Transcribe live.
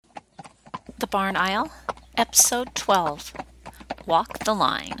The Barn Aisle, Episode 12, Walk the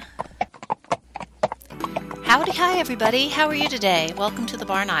Line. Howdy, hi everybody. How are you today? Welcome to The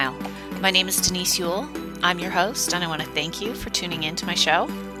Barn Aisle. My name is Denise Yule. I'm your host, and I want to thank you for tuning in to my show.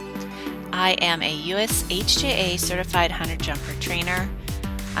 I am a USHJA certified hunter jumper trainer.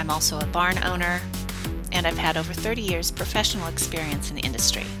 I'm also a barn owner, and I've had over 30 years professional experience in the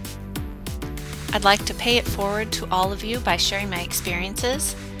industry. I'd like to pay it forward to all of you by sharing my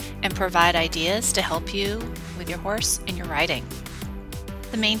experiences and provide ideas to help you with your horse and your riding.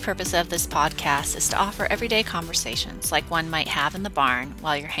 The main purpose of this podcast is to offer everyday conversations like one might have in the barn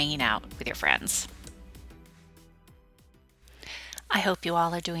while you're hanging out with your friends. I hope you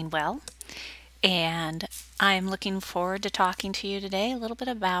all are doing well, and I'm looking forward to talking to you today a little bit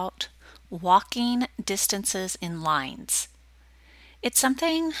about walking distances in lines. It's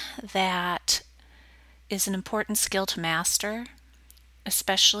something that is an important skill to master,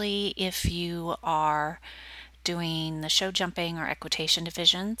 especially if you are doing the show jumping or equitation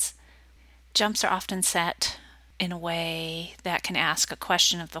divisions. Jumps are often set in a way that can ask a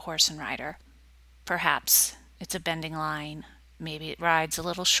question of the horse and rider. Perhaps it's a bending line, maybe it rides a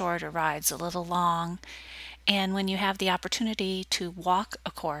little short or rides a little long, and when you have the opportunity to walk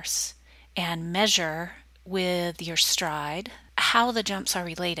a course and measure with your stride how the jumps are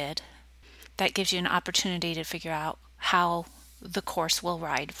related, that gives you an opportunity to figure out how the course will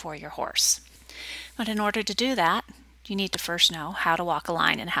ride for your horse. But in order to do that, you need to first know how to walk a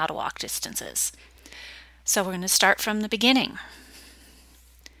line and how to walk distances. So we're going to start from the beginning.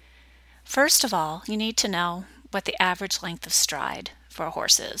 First of all, you need to know what the average length of stride for a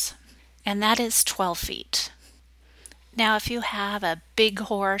horse is, and that is 12 feet. Now, if you have a big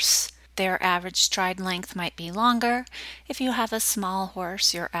horse, their average stride length might be longer. If you have a small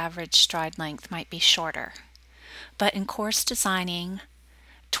horse, your average stride length might be shorter. But in course designing,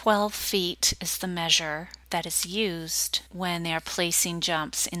 12 feet is the measure that is used when they are placing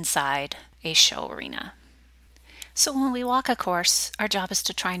jumps inside a show arena. So when we walk a course, our job is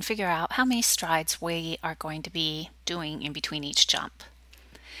to try and figure out how many strides we are going to be doing in between each jump.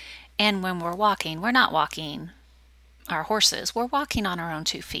 And when we're walking, we're not walking our horses, we're walking on our own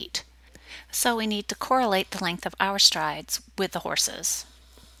 2 feet. So we need to correlate the length of our strides with the horses.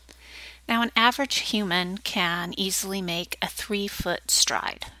 Now, an average human can easily make a 3-foot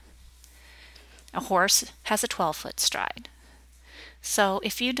stride. A horse has a 12-foot stride. So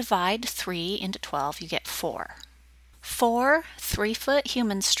if you divide 3 into 12, you get 4. 4 3-foot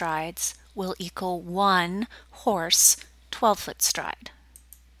human strides will equal 1 horse 12-foot stride.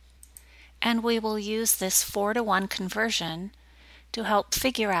 And we will use this 4-to-1 conversion to help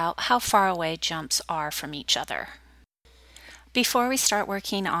figure out how far away jumps are from each other. Before we start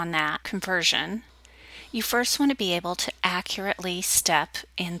working on that conversion, you first want to be able to accurately step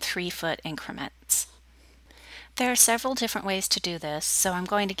in 3-foot increments. There are several different ways to do this, so I'm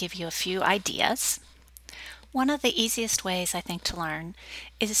going to give you a few ideas. One of the easiest ways I think to learn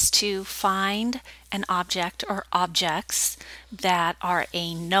is to find an object or objects that are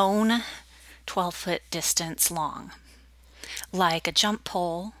a known 12-foot distance long, like a jump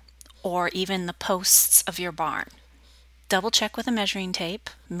pole or even the posts of your barn. Double check with a measuring tape,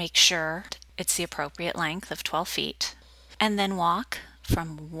 make sure it's the appropriate length of 12 feet, and then walk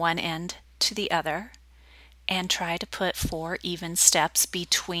from one end to the other and try to put 4 even steps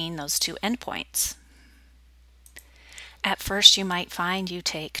between those 2 endpoints. At first you might find you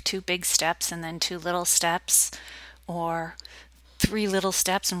take 2 big steps and then 2 little steps, or 3 little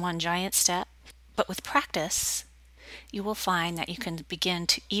steps and 1 giant step, but with practice you will find that you can begin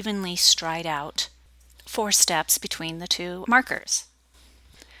to evenly stride out 4 steps between the 2 markers.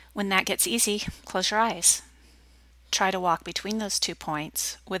 When that gets easy, close your eyes. Try to walk between those 2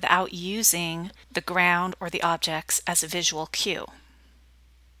 points without using the ground or the objects as a visual cue.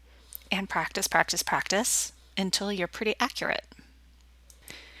 And practice, practice, practice until you're pretty accurate.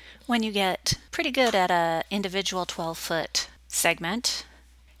 When you get pretty good at an individual 12-foot segment,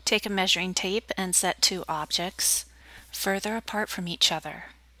 take a measuring tape and set 2 objects further apart from each other,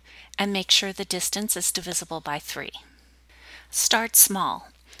 and make sure the distance is divisible by 3. Start small.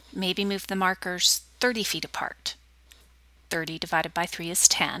 Maybe move the markers 30 feet apart. 30 divided by 3 is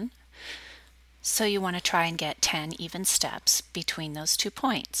 10. So you want to try and get 10 even steps between those 2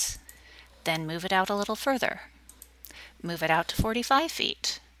 points. Then move it out a little further. Move it out to 45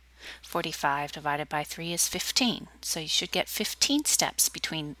 feet. 45 divided by 3 is 15. So you should get 15 steps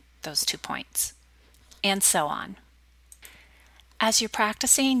between those 2 points. And so on. As you're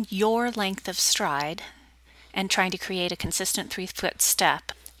practicing your length of stride and trying to create a consistent 3-foot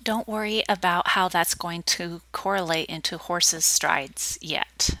step, don't worry about how that's going to correlate into horses' strides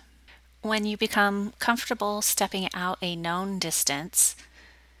yet. When you become comfortable stepping out a known distance,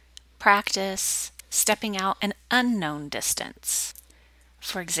 practice stepping out an unknown distance.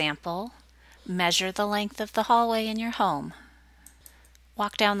 For example, measure the length of the hallway in your home.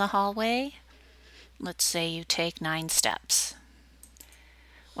 Walk down the hallway. Let's say you take 9 steps.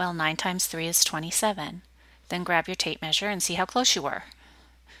 Well, 9 times 3 is 27. Then grab your tape measure and see how close you were.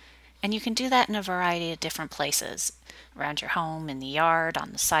 And you can do that in a variety of different places, around your home, in the yard,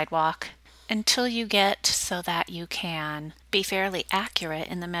 on the sidewalk, until you get so that you can be fairly accurate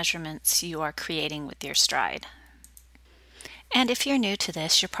in the measurements you are creating with your stride. And if you're new to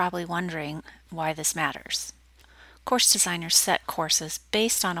this, you're probably wondering why this matters. Course designers set courses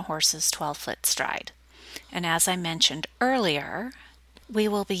based on a horse's 12-foot stride. And as I mentioned earlier, we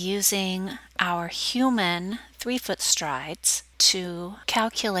will be using our human 3-foot strides to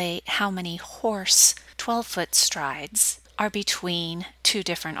calculate how many horse 12-foot strides are between two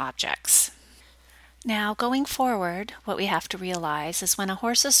different objects. Now, going forward, what we have to realize is when a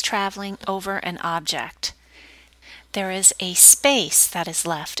horse is traveling over an object, there is a space that is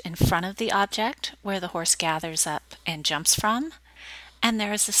left in front of the object where the horse gathers up and jumps from, and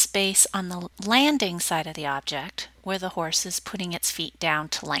there is a space on the landing side of the object where the horse is putting its feet down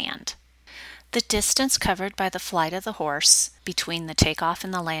to land. The distance covered by the flight of the horse between the takeoff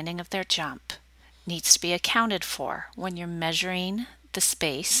and the landing of their jump needs to be accounted for when you're measuring the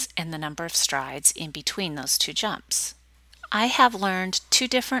space and the number of strides in between those two jumps. I have learned 2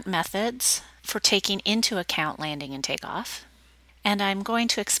 different methods for taking into account landing and takeoff, and I'm going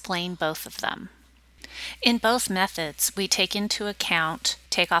to explain both of them. In both methods, we take into account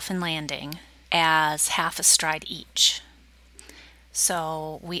takeoff and landing as half a stride each.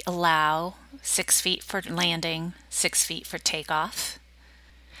 So we allow 6 feet for landing, 6 feet for takeoff.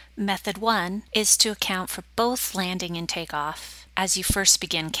 Method 1 is to account for both landing and takeoff as you first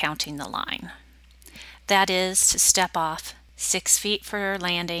begin counting the line. That is to step off 6 feet for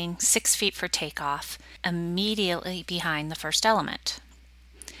landing, 6 feet for takeoff, immediately behind the first element.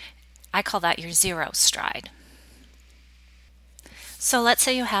 I call that your 0 stride. So let's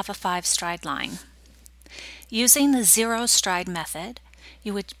say you have a 5-stride line. Using the 0 stride method,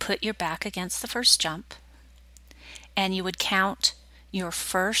 you would put your back against the first jump, and you would count your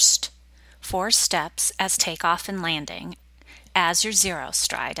first 4 steps as takeoff and landing as your 0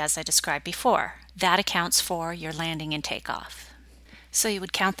 stride, as I described before. That accounts for your landing and takeoff. So you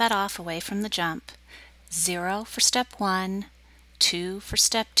would count that off away from the jump. 0 for step 1, 2 for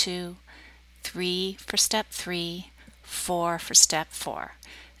step 2, 3 for step 3, 4 for step 4.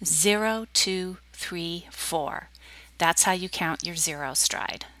 0, 2, 3, 4. That's how you count your 0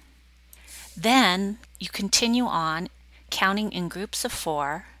 stride. Then you continue on counting in groups of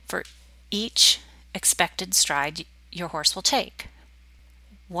 4 for each expected stride your horse will take.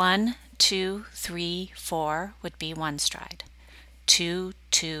 1, 2, 3, 4 would be 1 stride. 2,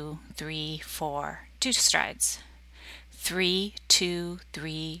 2, 3, 4, 2 strides. 3, 2,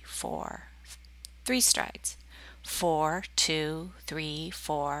 3, 4, 3 strides. 4, 2, 3,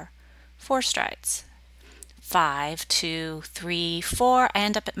 4, 4 strides. 5, 2, 3, 4. I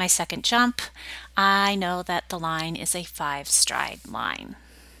end up at my second jump. I know that the line is a 5-stride line.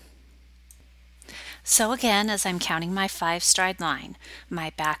 So again, as I'm counting my 5-stride line,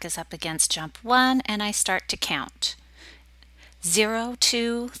 my back is up against jump 1 and I start to count. 0,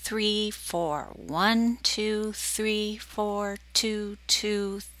 2, 3, 4. 1, 2, 3, 4. 2,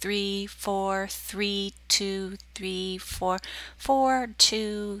 2, 3, 4. 3, 2, 3, 4. 4,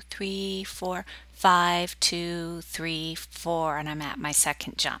 2, 3, 4. 5, 2, 3, 4. And I'm at my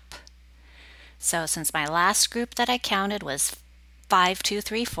second jump. So since my last group that I counted was 5, 2,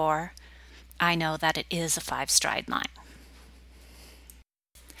 3, 4, I know that it is a 5-stride line.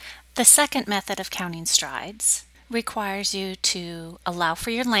 The second method of counting strides requires you to allow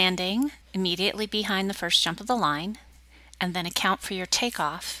for your landing immediately behind the first jump of the line, and then account for your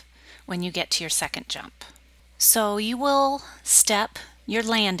takeoff when you get to your second jump. So you will step your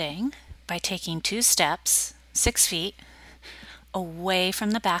landing by taking 2 steps, 6 feet, away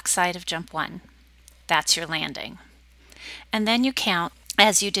from the backside of jump 1. That's your landing. And then you count,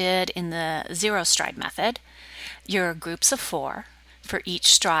 as you did in the 0 stride method, your groups of 4 for each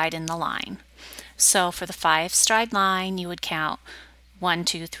stride in the line. So for the 5-stride line, you would count 1,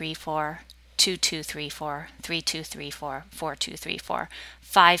 2, 3, 4, 2, 2, 3, 4, 3, 2, 3, 4, 4, 2, 3, 4,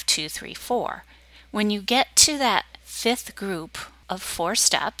 5, 2, 3, 4. When you get to that 5th group of 4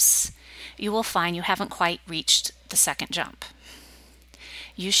 steps, you will find you haven't quite reached the second jump.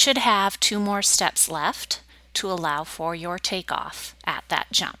 You should have 2 more steps left to allow for your takeoff at that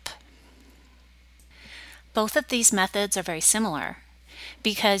jump. Both of these methods are very similar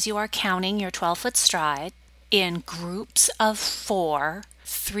because you are counting your 12-foot stride in groups of 4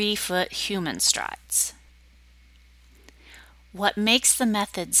 3-foot human strides. What makes the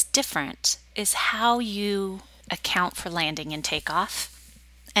methods different is how you account for landing and takeoff,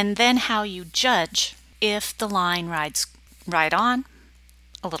 and then how you judge if the line rides right on,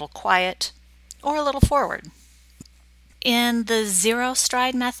 a little quiet, or a little forward. In the 0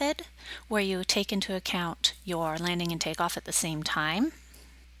 stride method, where you take into account your landing and takeoff at the same time,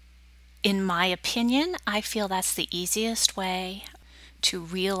 in my opinion, I feel that's the easiest way to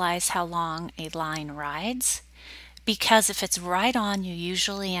realize how long a line rides, because if it's right on, you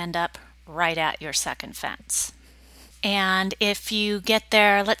usually end up right at your second fence. And if you get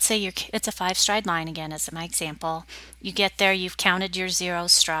there, let's say it's a 5-stride line again as my example. You get there, you've counted your 0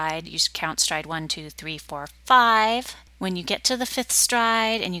 stride, you count stride 1, 2, 3, 4, 5. When you get to the 5th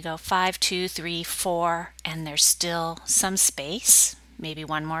stride and you go 5, 2, 3, 4, and there's still some space, maybe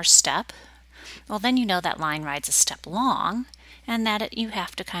one more step, well, then you know that line ride's a step long and that you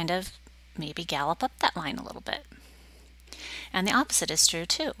have to kind of maybe gallop up that line a little bit. And the opposite is true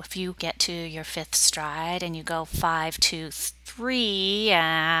too. If you get to your 5th stride and you go 5, 2, 3,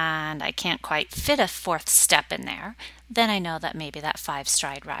 and I can't quite fit a 4th step in there, then I know that maybe that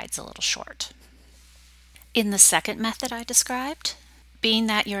 5-stride ride's a little short. In the second method I described, being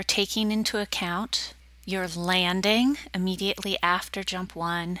that you're taking into account your landing immediately after jump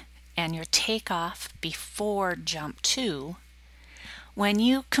 1 and your takeoff before jump 2, when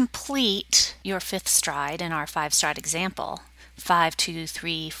you complete your 5th stride in our 5-stride example, 5, 2,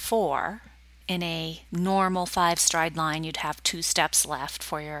 3, 4, in a normal 5-stride line, you'd have 2 steps left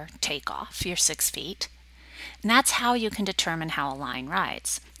for your takeoff, your 6 feet. And that's how you can determine how a line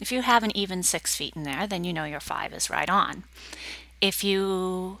rides. If you have an even 6 feet in there, then you know your 5 is right on. If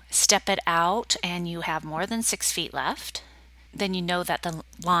you step it out and you have more than 6 feet left, then you know that the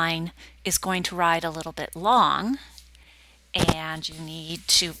line is going to ride a little bit long, and you need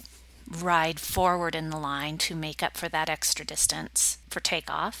to ride forward in the line to make up for that extra distance for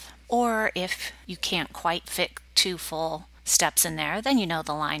takeoff. Or if you can't quite fit 2 full steps in there, then you know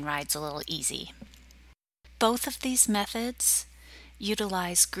the line ride's a little easy. Both of these methods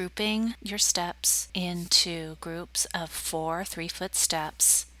utilize grouping your steps into groups of 4 3-foot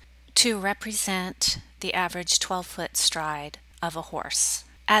steps to represent the average 12-foot stride of a horse,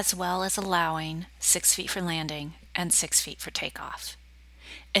 as well as allowing 6 feet for landing and 6 feet for takeoff.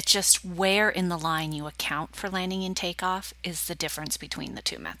 It's just where in the line you account for landing and takeoff is the difference between the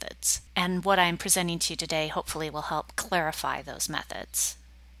two methods. And what I'm presenting to you today hopefully will help clarify those methods.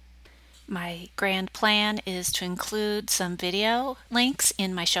 My grand plan is to include some video links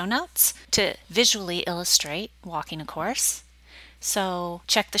in my show notes to visually illustrate walking a course. So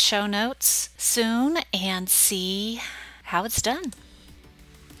check the show notes soon and see how it's done.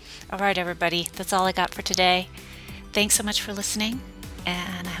 All right, everybody, that's all I got for today. Thanks so much for listening,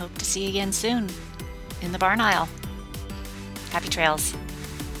 and I hope to see you again soon in the barn aisle. Happy trails.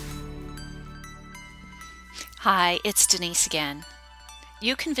 Hi, it's Denise again.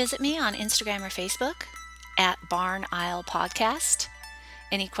 You can visit me on Instagram or Facebook at Barn Aisle Podcast.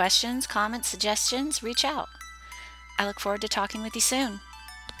 Any questions, comments, suggestions, reach out. I look forward to talking with you soon.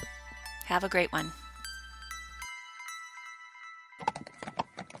 Have a great one.